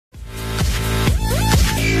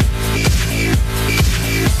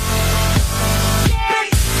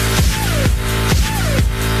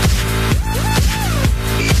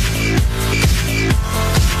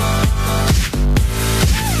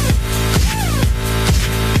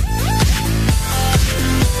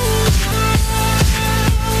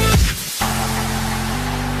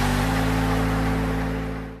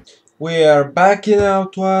We are back in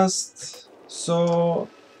Outlast, so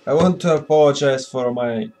I want to apologize for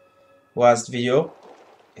my last video.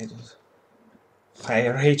 I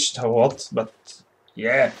raged a lot, but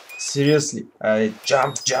yeah, seriously, I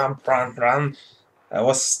jump, run. I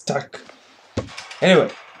was stuck. Anyway,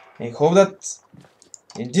 I hope that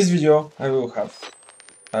in this video I will have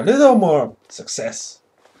a little more success.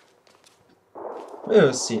 We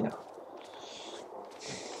will see now.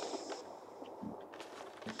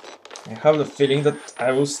 I have the feeling that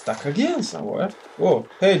I was stuck again somewhere. Oh,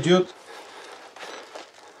 hey dude.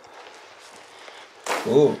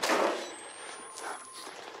 Oh.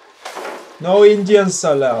 No Indians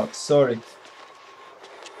allowed, sorry.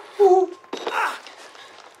 Ooh.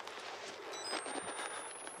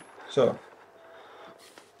 So,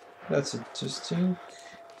 that's interesting.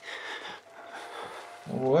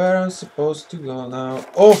 Where am I supposed to go now?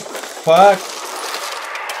 Oh, fuck!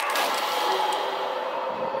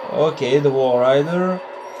 Okay, the wall rider.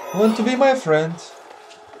 Want to be my friend?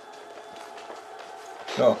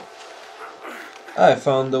 Oh. I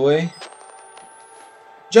found the way.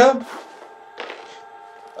 Jump!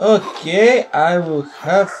 Okay, I will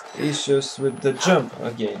have issues with the jump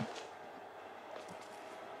again.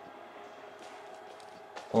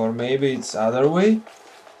 Or maybe it's other way?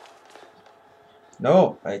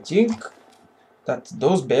 No, I think that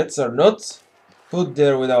those beds are not put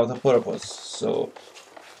there without a purpose, so...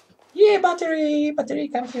 Yeah, battery,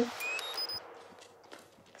 come here.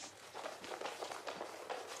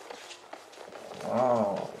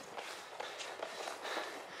 Wow.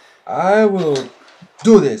 I will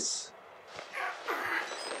do this.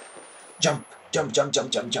 Jump.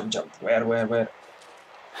 Where?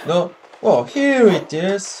 No. Oh, here it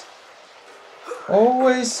is.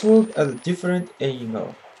 Always look at a different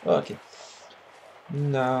angle. Okay.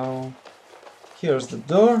 Now, here's the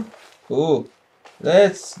door. Oh,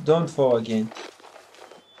 let's don't fall again.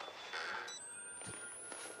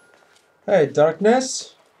 Hey,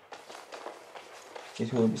 darkness.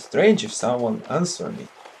 It will be strange if someone answered me.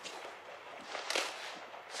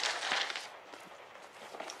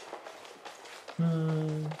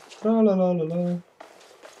 Tra la la la la.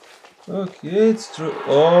 Okay, it's true.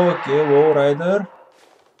 Okay, wall rider.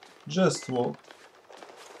 Just walk.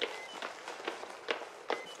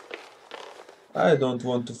 I don't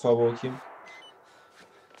want to follow him.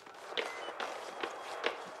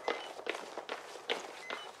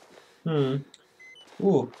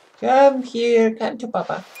 Ooh, come here, come to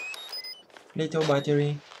Papa. Little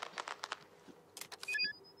battery.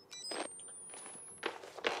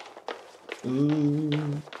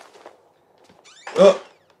 Ooh. Oh!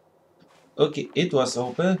 Okay, it was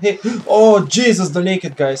open. Hey! Oh, Jesus, the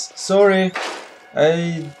naked guys. Sorry.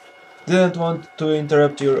 I didn't want to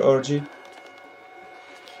interrupt your orgy.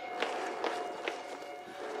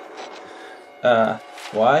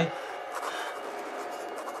 Why?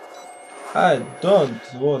 I don't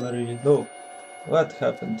wanna really know what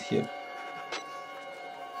happened here.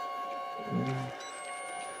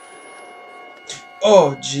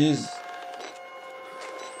 Oh, jeez.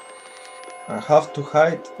 I have to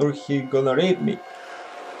hide or he gonna rape me.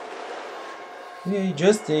 Yeah,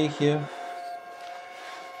 just stay here.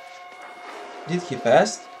 Did he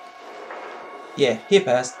pass? Yeah, he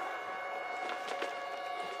passed.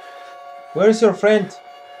 Where is your friend?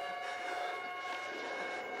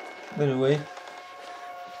 Anyway.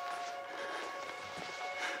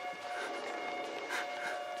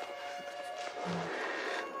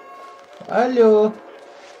 Hello.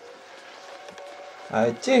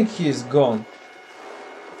 I think he's gone.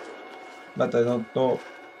 But I don't know.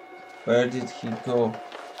 Where did he go?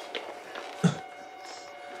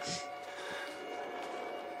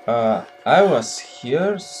 I was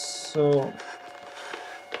here, so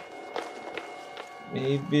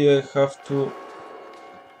maybe I have to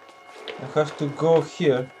go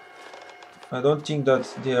here. I don't think that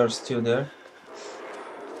they are still there.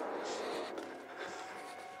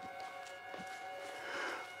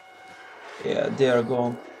 Yeah, they are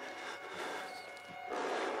gone.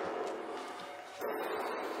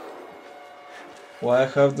 Well, I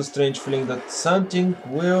have the strange feeling that something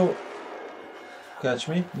will catch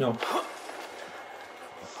me. No.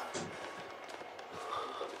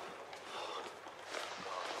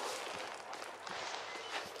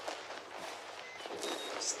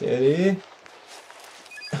 Steady.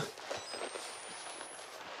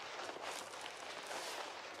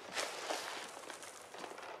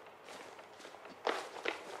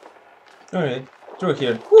 Alright, through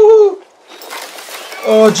here. Woohoo!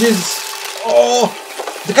 Oh, Jesus! Oh!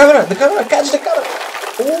 The camera! Catch the camera!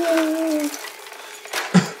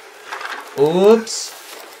 Oh! Oops!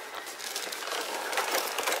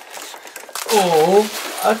 Oh,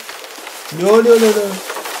 no, no, no, no.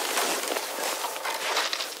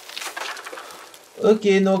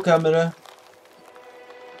 Okay, no camera.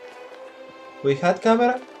 We had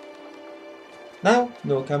camera? Now,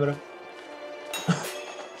 no camera.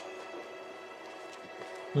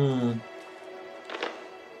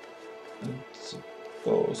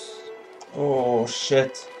 Suppose. Oh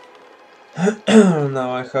shit.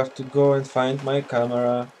 Now I have to go and find my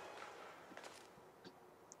camera.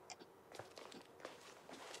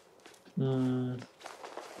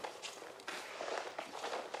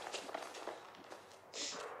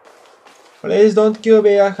 Please don't kill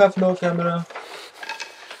me, I have no camera.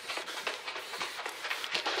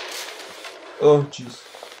 Oh jeez.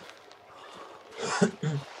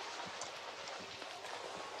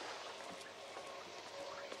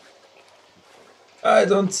 I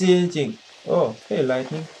don't see anything. Oh, hey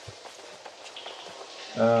lightning.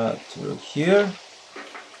 Through here.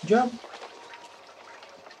 Jump.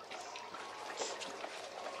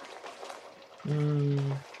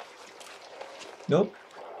 Nope.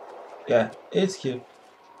 Yeah, it's here.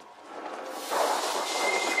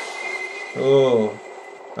 Oh,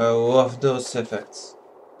 I love those effects.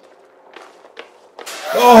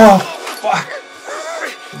 Oh, fuck!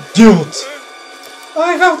 Dude!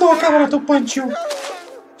 I have no camera to punch you!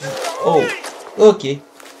 Oh, okay.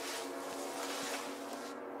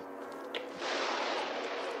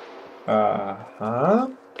 Uh-huh.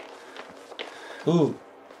 Ooh.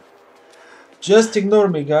 Just ignore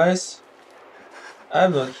me, guys.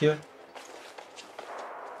 I'm not here.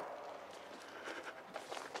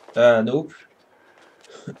 Nope.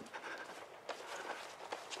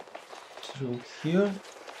 Through here.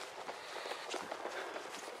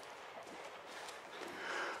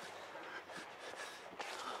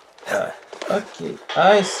 Okay,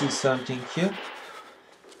 I see something here.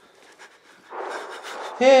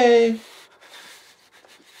 Hey!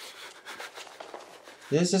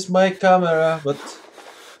 This is my camera, but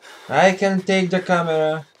I can take the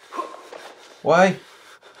camera. Why?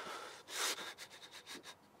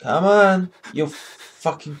 Come on, you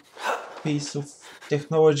fucking piece of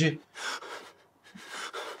technology.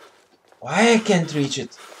 Why I can't reach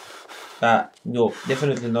it? No,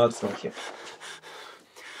 definitely not from here.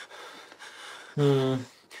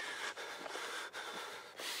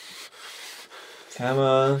 Come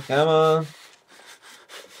on, come on.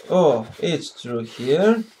 Oh, it's through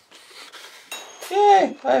here.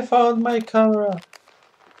 Yay, I found my camera.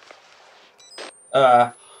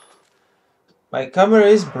 My camera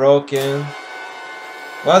is broken.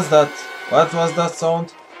 What's that? What was that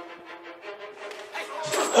sound?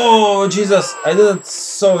 Oh, Jesus, I didn't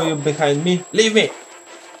saw you behind me. Leave me.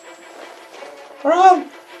 Run.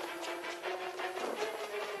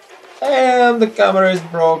 And the camera is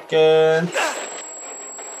broken.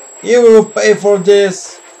 You will pay for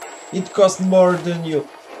this. It cost more than you.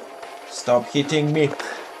 Stop hitting me.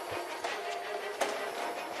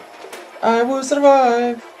 I will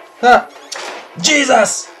survive. Ah,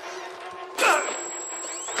 Jesus!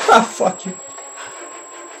 Ah, fuck you.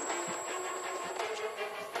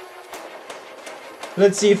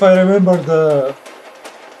 Let's see if I remember the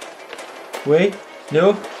way.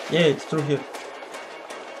 No? Yeah, it's through here.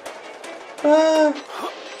 Ah.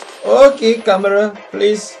 Okay, camera,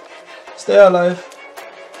 please stay alive.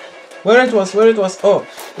 Where it was? Where it was? Oh,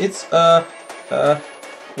 it's where?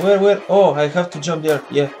 Oh, I have to jump there.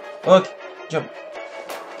 Yeah. Okay, jump.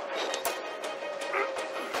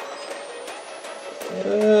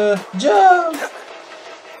 Jump.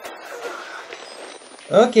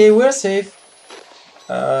 Okay, we're safe.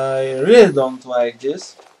 I really don't like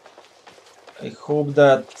this. I hope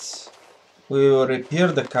that we will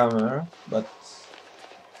repair the camera, but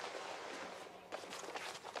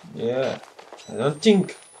yeah, I don't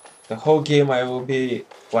think the whole game I will be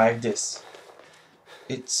like this.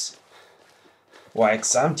 It's like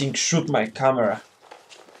something shoot my camera.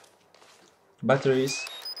 Batteries.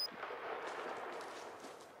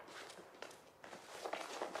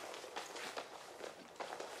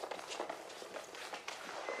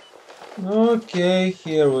 Okay,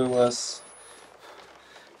 here we was.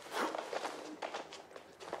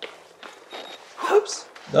 Oops!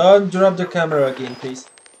 Don't drop the camera again, please.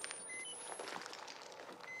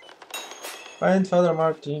 Find Father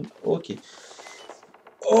Martin. Okay.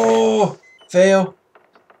 Oh! Fail!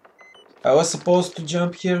 I was supposed to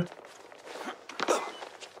jump here.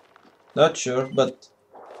 Not sure, but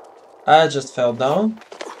I just fell down.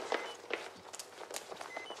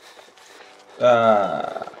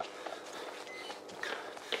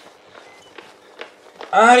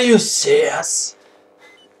 Are you serious?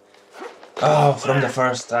 Oh, from the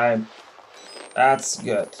first time. That's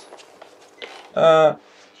good.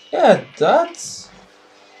 Yeah, that's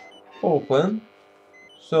open.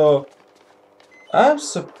 So I'm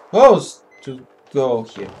supposed to go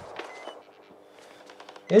here.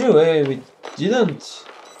 Anyway, we didn't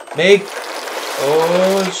make.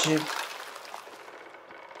 Oh shit.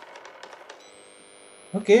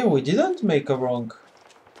 Okay, we didn't make a wrong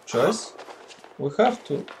choice. We have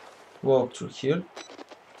to walk through here.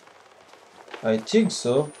 I think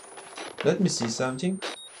so. Let me see something.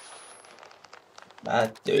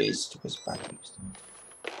 But there is two perspectives.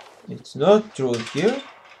 It's not through here.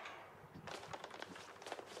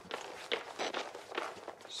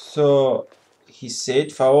 So he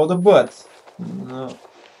said follow the bot. No.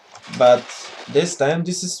 But this time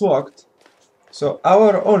this is locked. So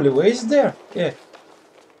our only way is there. Yeah.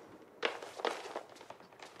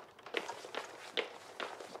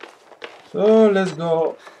 So let's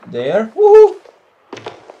go there. Woohoo!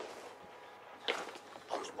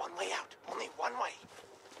 Only one way out. Only one way.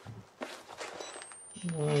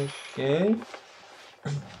 Okay.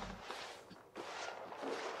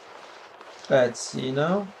 Let's see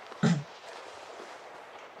now.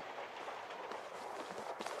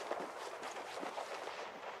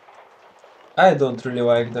 I don't really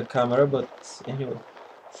like the camera, but anyway.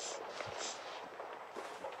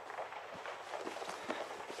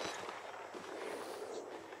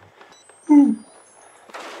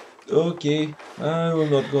 Okay, I will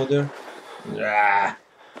not go there. Ah,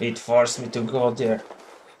 it forced me to go there.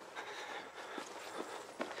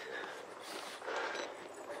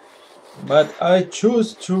 But I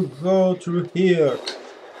choose to go through here.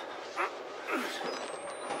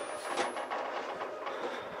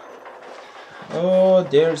 Oh,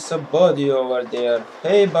 there's a body over there.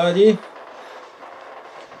 Hey, buddy.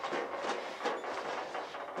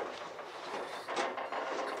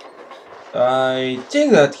 I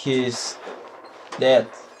think that he's dead.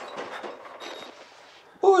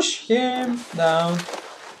 Push him down.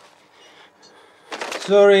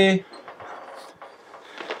 Sorry.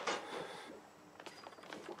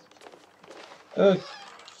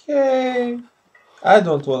 Okay. I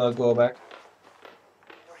don't wanna go back.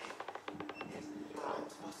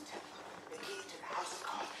 The key to the house of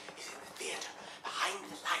God is in the theater, behind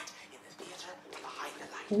the light. In the theater, behind the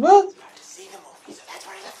light. What? You have to see the movie, so that's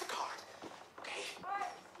where I left the card. Okay?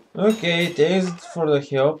 Okay, thanks for the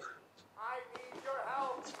help. I need your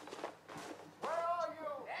help. Where are you?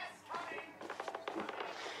 Yes, coming.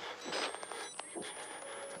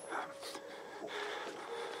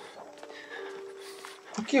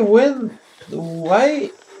 Okay,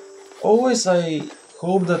 why always I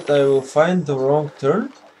hope that I will find the wrong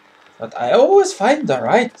turn, but I always find the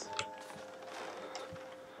right.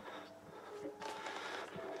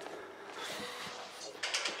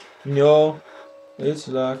 No, it's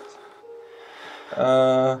locked.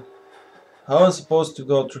 How am I supposed to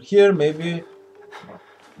go through here? Maybe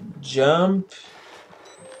jump?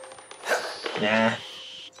 Nah.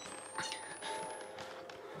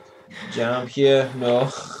 Jump here?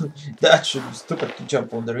 No. That should be stupid to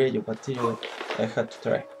jump on the radio, but anyway, I had to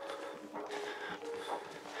try.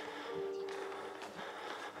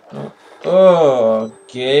 Oh,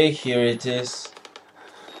 okay, here it is.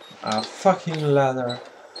 A fucking ladder.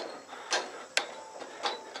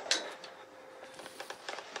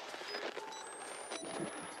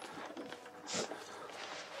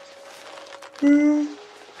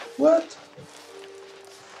 What?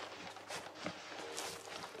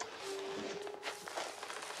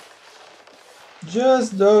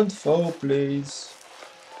 Just don't fall, please.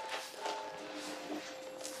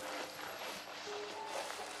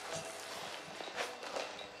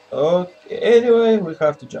 Okay, anyway, we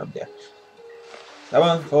have to jump there. Come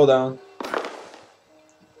on, fall down.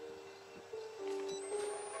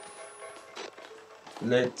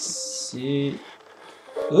 Let's see.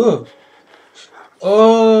 Ooh.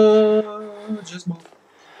 Oh, just move.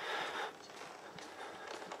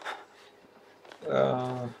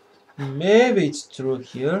 Maybe it's through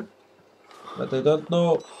here, but I don't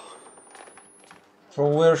know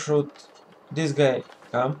from where should this guy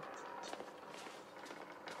come,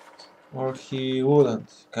 or he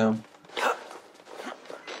wouldn't come.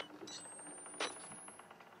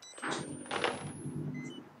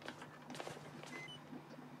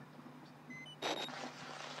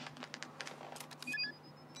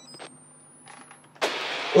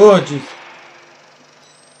 Oh, jeez.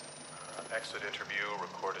 Exit interview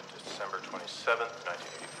recorded December 27th,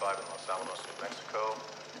 1985 in Los Alamos, New Mexico.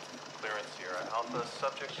 Clearance Sierra Alpha.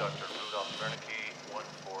 Subject Dr. Rudolph Wernicke,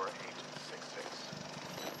 14866.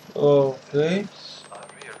 Okay.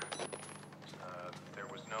 There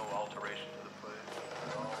was no alteration to the footage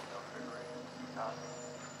at all, no figuring.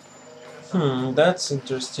 That's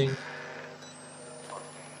interesting.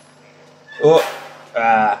 Oh,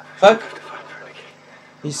 fuck.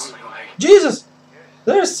 He's... Jesus!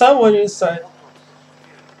 There's someone inside.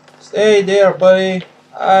 Stay there, buddy.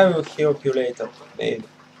 I will help you later, maybe.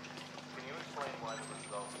 Can you explain why the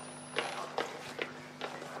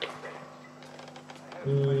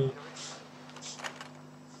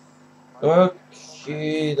results?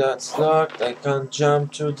 Okay, that's locked. I can't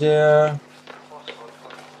jump to there.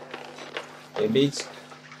 Maybe it's...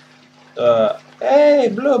 hey,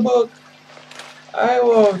 Blue Book! I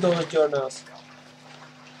love those journals.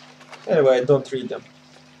 Anyway, I don't read them.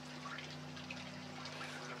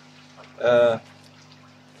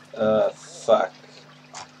 Fuck.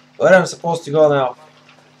 Where am I supposed to go now?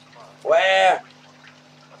 Where?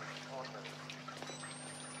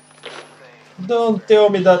 Don't tell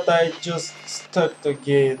me that I just stuck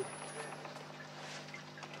again.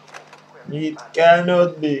 It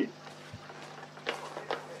cannot be.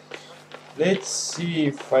 Let's see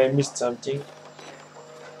if I missed something.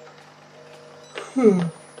 Did your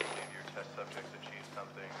test subjects achieve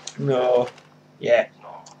something? No. Yeah.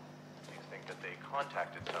 Do you think that they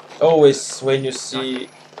contacted someone? Always when you see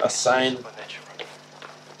a sign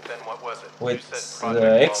Then what was it? You with said the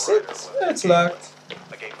Project exit, Lowrider was it's locked.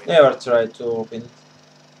 a gateway. Never try to open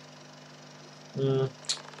it.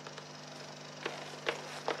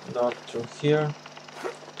 Not through here.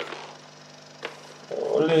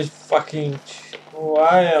 Holy fucking...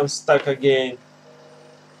 Why I'm stuck again?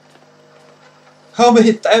 How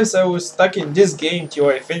many times I was stuck in this game till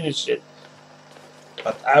I finish it?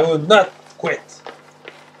 But I will not quit.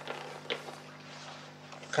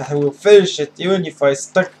 I will finish it even if I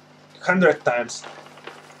stuck 100 times.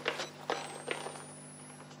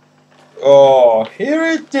 Oh, here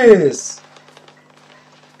it is!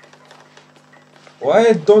 Why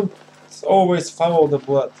I don't always follow the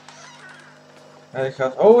blood? I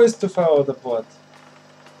have always to follow the blood.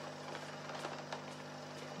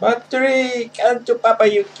 Battery! Come to Papa,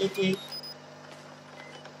 you kitty!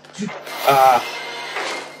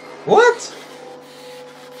 What?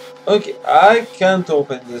 Okay, I can't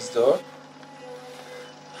open this door.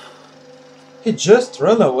 He just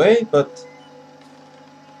ran away, but...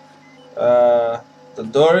 the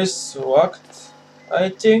door is locked, I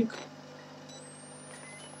think.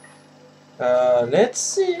 Let's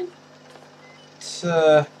see.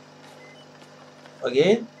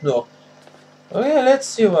 Again? No. Okay, let's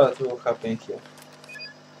see what will happen here.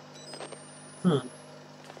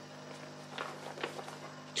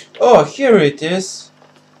 Oh, here it is.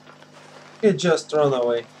 He just ran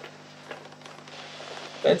away.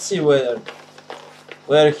 Let's see where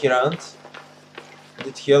he ran.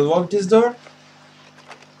 Did he unlock this door?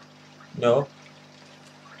 No.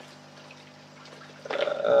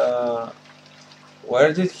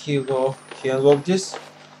 Where did he go? He unlocked this?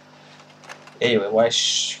 Anyway, why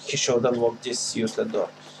he should unlock this useless door?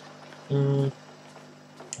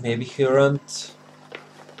 Maybe he ran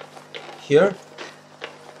here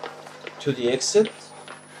to the exit?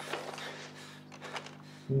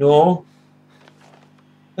 No.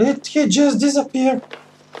 He just disappeared.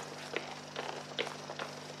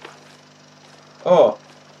 Oh.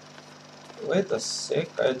 Wait a sec,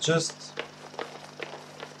 I just...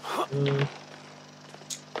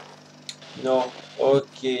 No.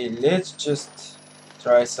 Okay, let's just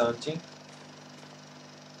try something.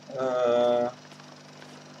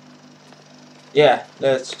 Yeah,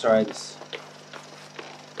 let's try this.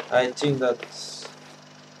 I think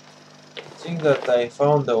that I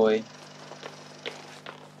found a way.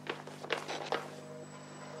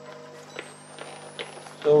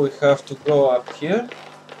 So we have to go up here.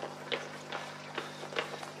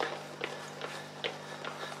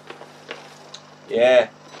 Yeah,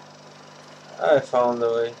 I found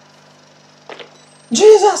a way.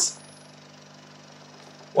 Jesus!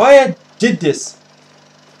 Why I did this?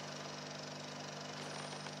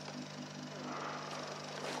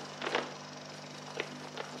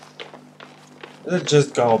 Let's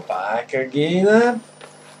just go back again.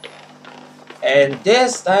 And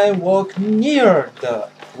this time walk near the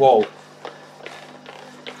wall.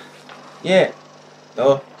 Yeah.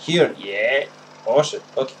 No, here. Yeah. Oh shit.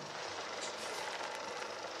 Okay.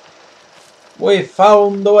 We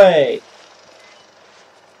found the way.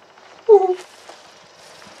 Woo.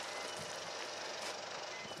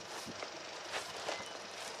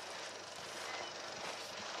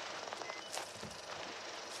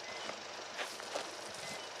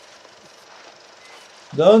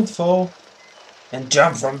 Don't fall and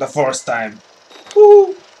jump from the first time.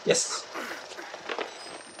 Woo. Yes.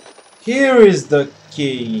 Here is the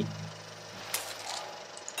key.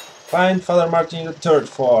 Find Father Martin in the third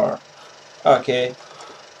floor. Okay,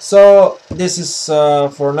 so this is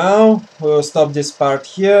for now. We'll stop this part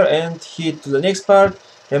here and head to the next part.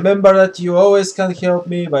 Remember that you always can help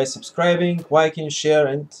me by subscribing, liking, share,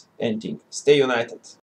 and anything. Stay united.